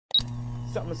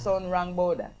Something sound wrong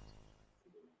about that.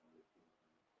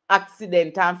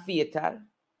 Accident and fatal.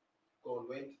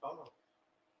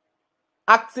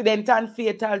 Accident and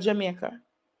fatal, Jamaica.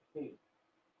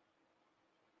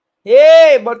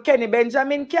 Hey, but Kenny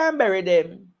Benjamin can't bury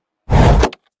them.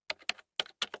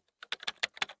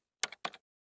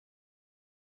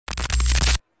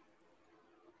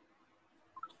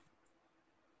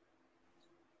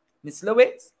 Miss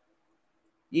Lewis,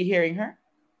 you hearing her?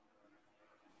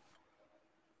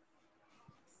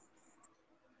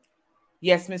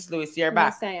 Yes, Miss Lewis, you're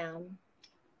back. Yes, I am.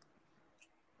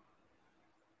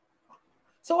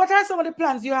 So what are some of the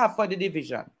plans you have for the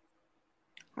division?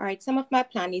 All right, some of my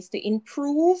plan is to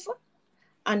improve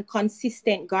and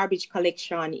consistent garbage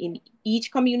collection in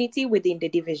each community within the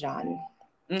division.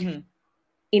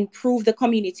 Improve the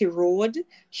community road,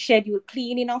 schedule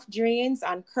cleaning of drains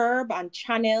and curb and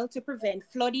channel to prevent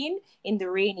flooding in the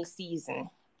rainy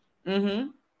season.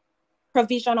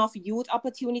 Provision of youth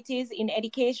opportunities in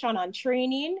education and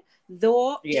training,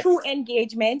 though through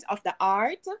engagement of the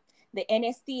art, the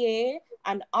NSTA,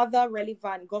 and other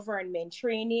relevant government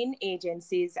training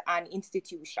agencies and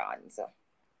institutions.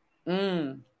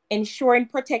 Ensuring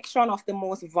protection of the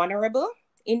most vulnerable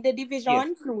in the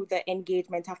division through the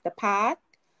engagement of the PATH,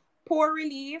 poor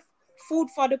relief, food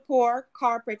for the poor,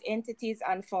 corporate entities,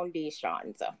 and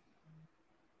foundations.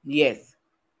 Yes.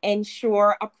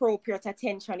 Ensure appropriate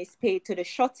attention is paid to the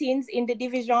shut-ins in the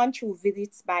division through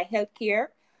visits by healthcare,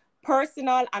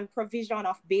 personal and provision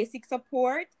of basic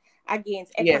support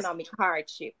against economic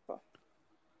hardship.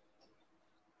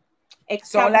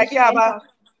 So like you have a...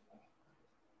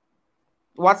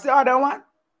 What's the other one?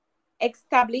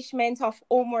 Establishment of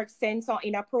homework center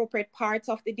in appropriate parts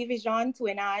of the division to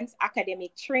enhance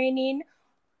academic training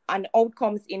and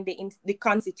outcomes in the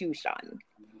constitution.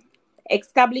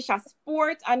 Establish a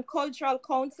sport and cultural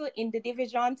council in the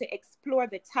division to explore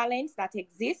the talents that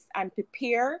exist and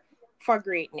prepare for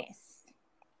greatness.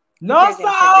 No, sir.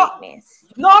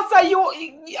 No, sir. You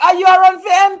are run for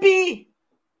MP?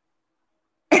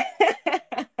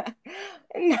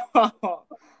 No.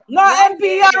 No, MP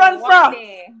you are run for.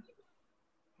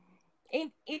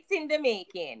 It's in the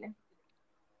making.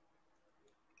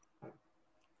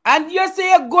 And you say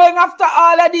you're going after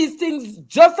all of these things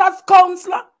just as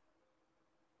councillor?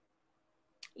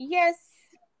 Yes.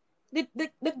 The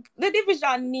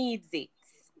division needs it.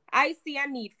 I see a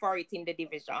need for it in the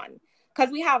division.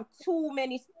 Because we have too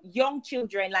many young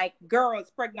children, like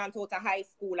girls pregnant out of high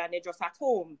school, and they're just at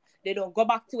home. They don't go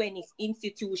back to any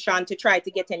institution to try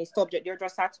to get any subject. They're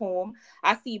just at home.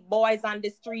 I see boys on the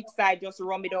street side just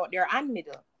rumming out their hand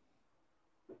middle.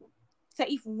 So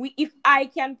if I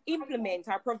can implement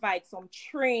or provide some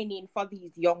training for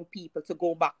these young people to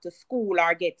go back to school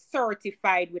or get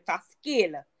certified with a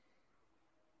skill,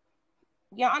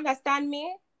 you understand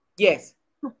me? Yes.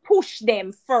 To push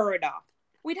them further,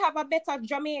 we'd have a better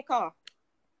Jamaica.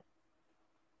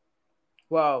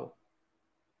 Wow.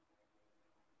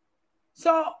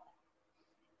 So,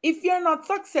 if you're not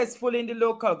successful in the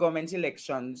local government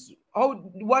elections,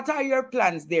 what are your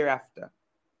plans thereafter?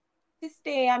 To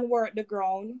stay and work the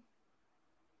ground.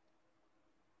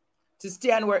 To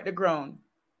stay and work the ground?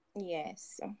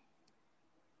 Yes.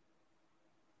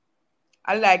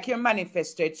 I like your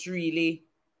manifesto. It's really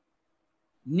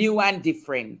new and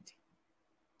different.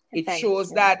 It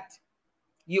shows that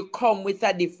you come with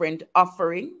a different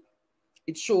offering.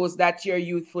 It shows that your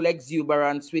youthful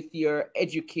exuberance with your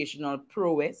educational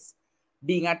prowess,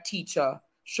 being a teacher,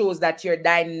 shows that you're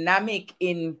dynamic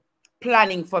in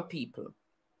planning for people.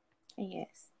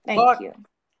 Yes, thank you.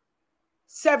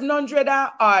 700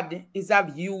 and odd is a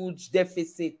huge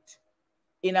deficit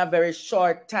in a very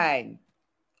short time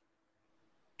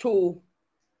to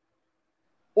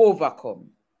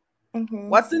overcome.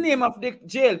 What's the name of the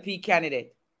JLP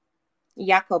candidate?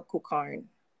 Jacob Kukarn.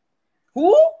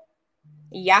 Who?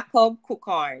 Jacob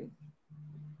Kukarn.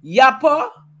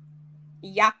 Yappa?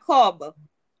 Jacob.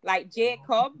 Like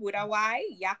Jacob with a Y.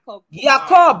 Jacob Kukarn.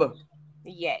 Jacob?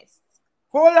 Yes.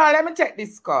 Hold on, let me take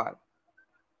this call.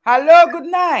 Hello, good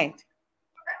night.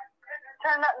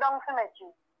 Turn that down for me.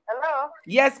 Hello?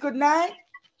 Yes, good night.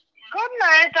 Good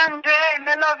night, Andre.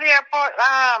 I love your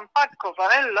pot cover.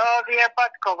 I love your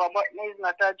pot cover, but it's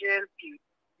not a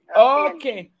JLP.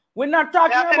 Okay. We're not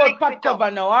talking about pot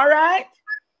cover now, all right?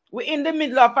 We're in the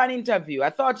middle of an interview. I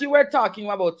thought you were talking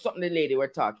about something the lady were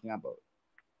talking about.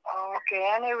 Okay,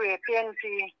 anyway,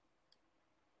 PNP.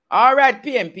 All right,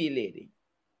 PNP lady.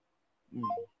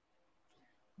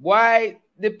 Why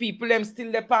the people them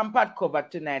still the pan pot cover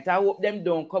tonight? I hope them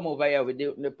don't come over here with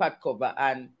the pot cover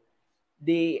and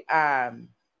the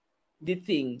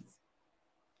things.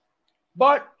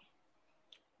 But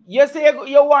You say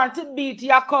you want to beat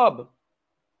Jacob.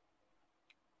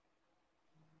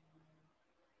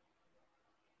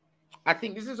 I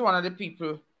think this is one of the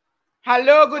people.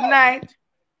 Hello, good night.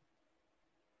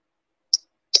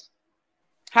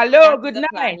 Hello, good night.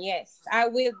 Plan. Yes, I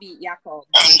will beat Jacob.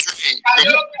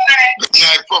 Good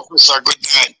night, Professor. Good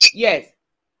night. Yes.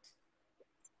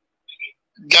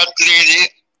 That lady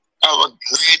have a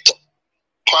great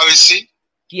policy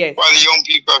for the young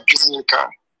people of Jamaica.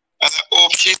 And I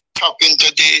hope she tap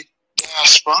into the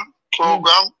diaspora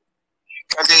program.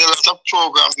 Because there's a lot of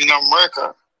programs in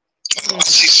America. And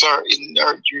assist her in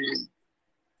her dream.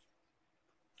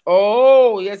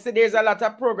 Oh, yes, there's a lot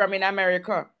of program in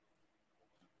America.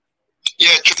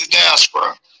 Yeah, to the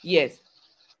diaspora. Yes.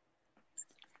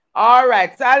 All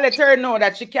right. So I'll let her know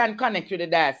that she can connect with the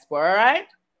diaspora, all right?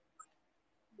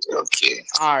 Okay.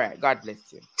 All right. God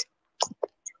bless you.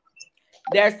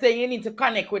 They're saying you need to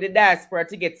connect with the diaspora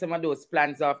to get some of those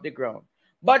plans off the ground.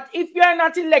 But if you're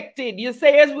not elected, you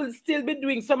say you will still be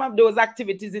doing some of those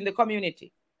activities in the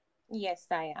community. Yes,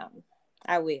 I am.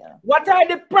 I will. What are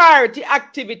the priority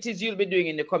activities you'll be doing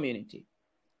in the community?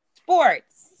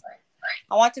 Sports.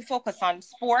 I want to focus on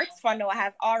sports. For now, I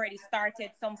have already started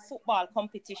some football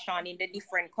competition in the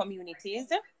different communities.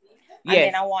 And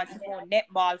then I want to go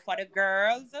netball for the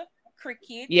girls,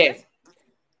 cricket. Yes.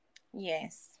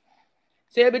 Yes.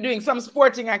 So you'll be doing some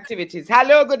sporting activities.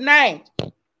 Hello, good night.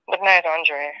 Good night,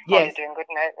 Andre. How are you doing? Good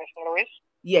night, Mr. Lewis.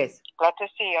 Yes. Glad to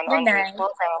see you on this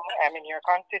program. I'm in your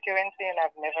constituency and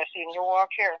I've never seen you walk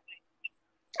here.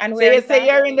 And so you say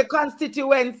you're in the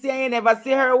constituency and you never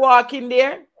see her walking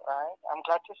there? Right. I'm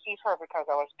glad to see her because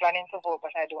I was planning to vote,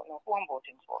 but I don't know who I'm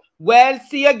voting for. Well,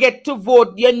 see, you get to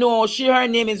vote. You know, her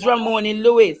name is RAMONI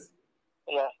LEWIS.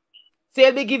 Yeah. So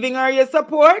you'll be giving her your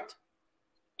support?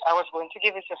 I was going to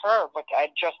give it to her, but I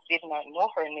just did not know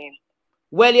her name.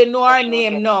 Well, you know her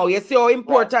name now. You see how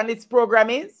important this program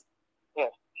is?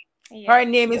 Yes. Her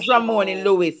name is RAMONI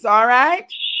LEWIS, all right?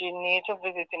 She needs to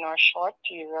visit in our short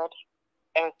period,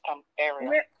 Ensom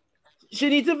area. She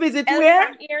needs to visit where?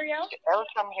 Ensom area,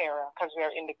 because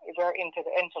we're into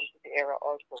the Ensom City area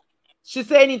also. She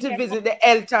said you need to visit the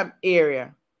Ensom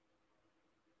area.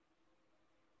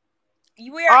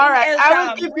 We're all in right, Ensom. I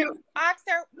will give you. Ask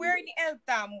her, where in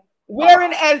Ensom? Where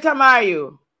in Ensom are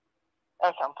you?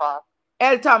 Ensom Park.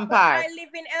 Ensom Park. I live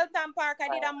in Ensom Park. I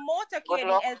did a motorcade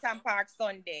in Ensom Park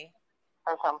Sunday.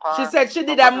 Ensom Park. She said she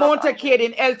did a motorcade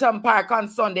in Ensom Park on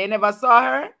Sunday. You never saw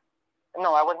her?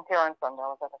 No, I wasn't here on Sunday. I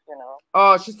was at a funeral.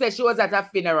 Oh, she said she was at a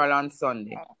funeral on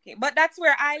Sunday. Okay, but that's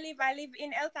where I live. I live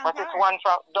in Ensom Park. But it's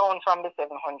down from the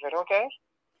 700, okay?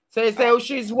 So you say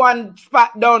she's one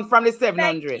spot down from the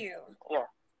 700? Thank you. Yeah.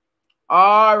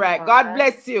 All right. God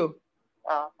bless you.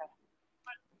 Okay.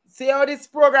 See how this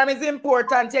program is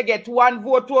important. You get one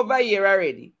vote over here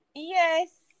already. Yes.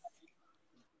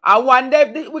 I wonder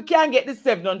if we can get the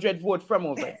 700 vote from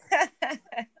over.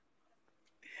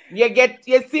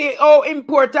 You see how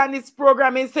important this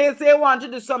program is. Say you want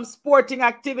to do some sporting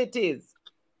activities.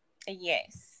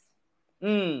 Yes.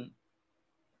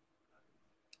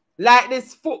 Like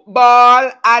this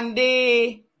football and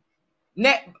the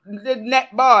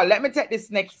netball. Let me take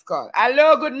this next call.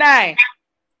 Hello, good night.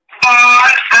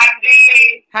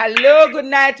 Hello, good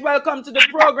night. Welcome to the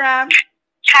program.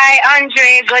 Hi,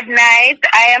 Andre. Good night.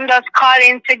 I am just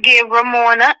calling to give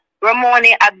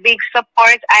Ramoni a big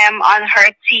support. I am on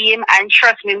her team, and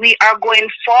trust me, we are going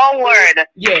forward to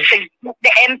get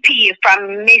the MP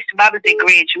from Miss Babsy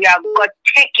Gridge. We have got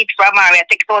to take it from her. We have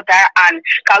to take it out her hand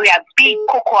because we have beat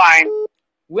Cookhorn.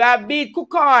 We have beat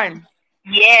Cookhorn.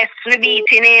 Yes, we're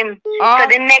beating him. So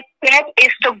the next step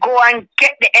is to go and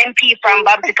get the MP from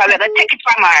Babsy because we're going to take it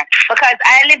from her. Because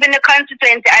I live in the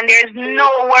constituency and there's no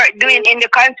work doing in the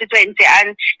constituency.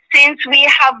 And since we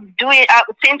have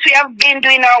been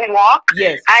doing our work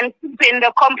and in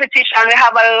the competition, we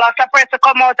have a lot of press to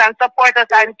come out and support us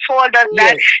and told us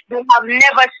that they have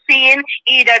never seen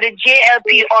either the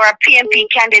JLP or a PMP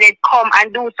candidate come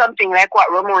and do something like what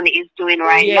Ramoni is doing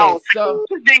right now. So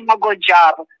she's doing a good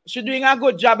job. She's doing a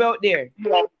good job out there.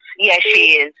 Yes,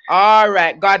 she is. All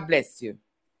right. God bless you.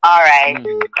 All right.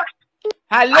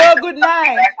 Hello, good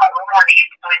night.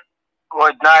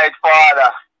 Good night,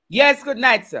 Father. Yes, good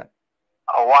night, sir.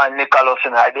 I want Nicholas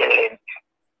in Adelaide.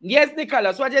 Yes,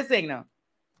 Nicholas. What you saying now?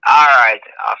 All right.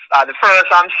 At the first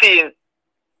I'm seeing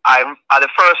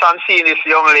this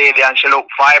young lady and she look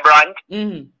vibrant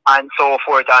and so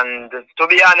forth. And to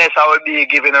be honest, I will be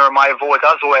giving her my vote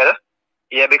as well.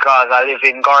 Yeah, because I live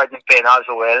in Garden Pen as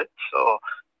well. So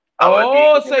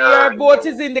so your vote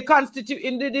is in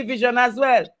the division as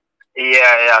well.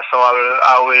 Yeah. So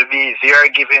I will be there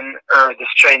giving her the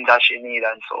strength that she needs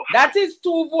and so forth. That is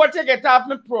 2 votes to get off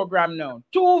my program now.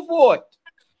 2 votes.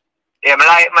 Yeah,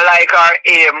 I like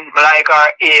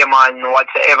our aim and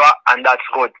whatever, and that's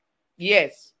good.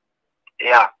 Yes.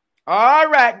 Yeah. All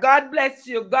right. God bless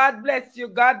you. God bless you.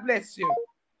 God bless you.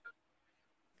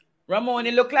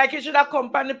 Ramoni, look like you should have come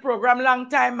on the program long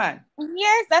time, man.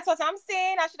 Yes, that's what I'm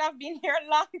saying. I should have been here a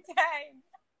long time.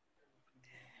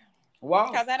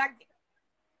 Wow. Because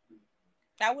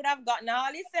that would have gotten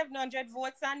all these 700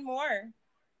 votes and more.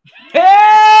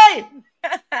 Hey!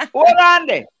 Hold on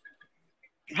there.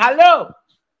 Hello.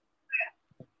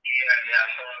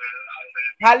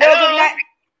 Hello, good night.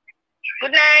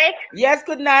 Good night. Yes,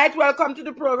 good night. Welcome to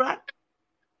the program.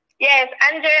 Yes,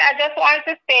 Andre, I just want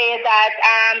to say that,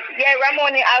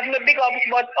 Ramoni has me big ups,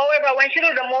 but however, when she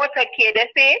do the motorcade, you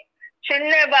see, she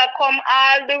never come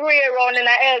all the way around in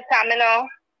a Ensom, you know.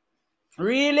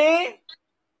 Really?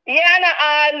 Yeah, not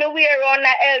all the way around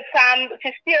the Ensom.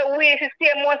 She stay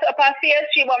most up her face,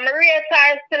 but my real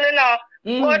time still, you know.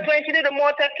 But when she do the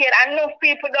motorcade, I know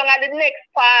people don't at the next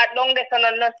part, don't listen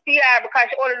on the CR because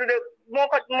she only do the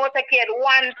motorcade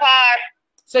one part.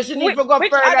 So she needs to go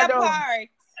further down. Part?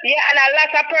 Yeah, and a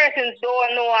lot of persons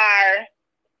don't know her.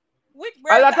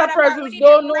 A lot of persons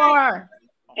don't know her.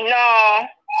 No.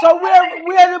 So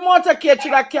where the motorcade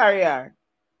should I carry her?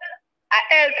 At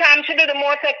Ensom she do the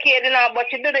motorcade, you know, but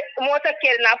she do the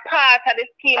motorcade in a part of the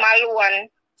scheme alone.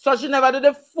 So she never do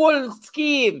the full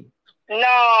scheme?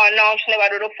 No, she never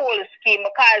do the full scheme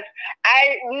because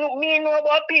me know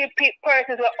about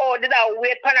persons who did I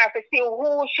wait for her to see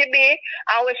who she be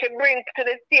and what she bring to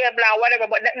the table and whatever.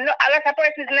 But a lot of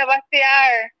persons never see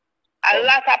her. A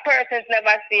lot of persons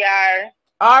never see her.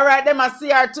 All right, they must see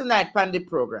her tonight on the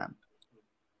program.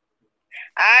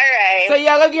 All right. So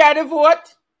you're going to get the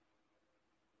vote?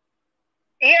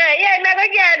 Yeah, I'm going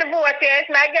to get the vote, yes.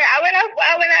 I win an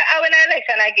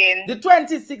election again. The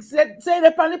 26th, say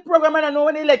that on the program and I know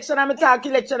an election, I'm talk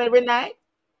election every night.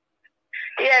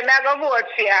 Yeah, I'm going to vote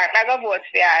for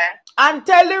her. And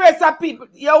tell the rest of people,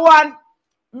 you want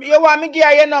me to give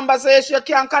her your number so you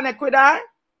can connect with her?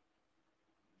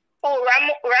 Oh,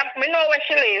 me know where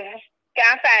she lives.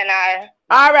 Can't find her.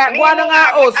 All right, go on her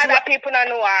house. Other people don't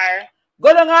know her.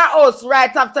 Go down her house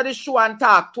right after the show and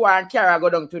talk to her and carry her go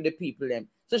down to the people then.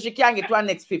 So she can get to her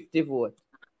next 50 vote.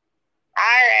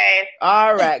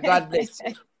 All right. God bless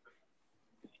you.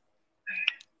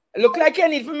 Look like you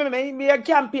need for me be a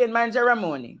campaign manager,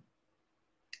 Ramoni.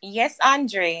 Yes,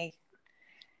 Andre.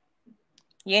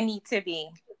 You need to be.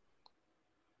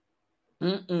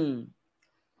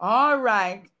 All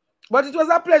right. But it was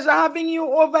a pleasure having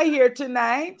you over here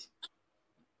tonight.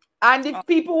 And if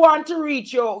people want to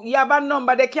reach you, you have a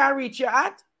number they can reach you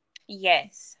at?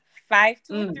 Yes.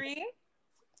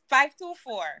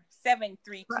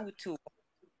 523-524-7322.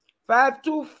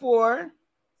 524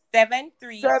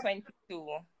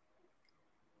 7322.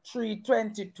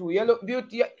 322. You look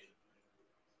beautiful.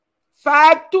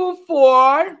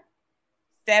 524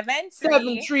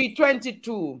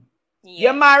 7322. Yes.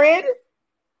 You married?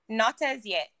 Not as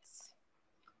yet.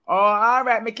 Oh, all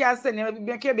right. Me can send you.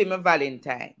 Me can be my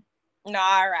Valentine. No,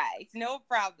 all right. No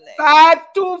problem.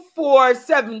 524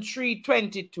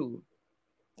 7322.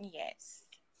 Yes.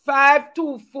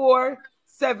 524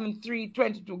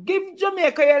 7322. Give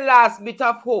Jamaica your last bit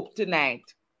of hope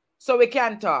tonight so we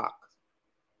can talk.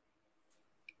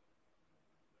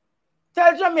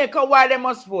 Tell Jamaica why they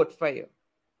must vote for you.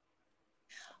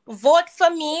 Vote for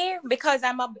me because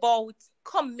I'm about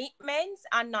commitments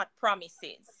and not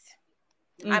promises.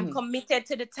 I'm committed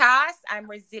to the task, I'm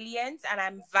resilient, and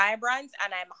I'm vibrant,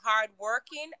 and I'm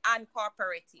hardworking and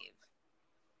cooperative.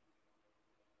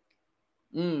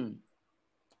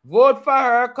 Vote for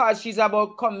her because she's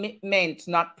about commitment,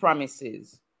 not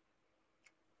promises.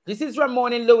 This is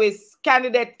Ramoni Lewis,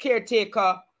 candidate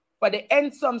caretaker for the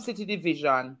Ensom City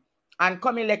Division. And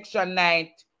come election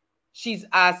night, she's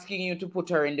asking you to put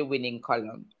her in the winning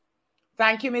column.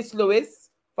 Thank you, Miss Lewis,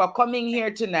 for coming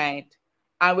here tonight.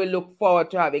 And we look forward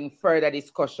to having further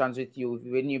discussions with you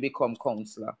when you become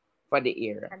councillor for the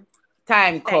area.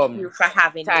 Time come. Thank you for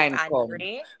having me,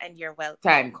 Andre, and you're welcome.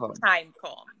 Time come. Time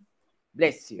come.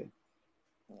 Bless you.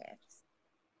 Yes.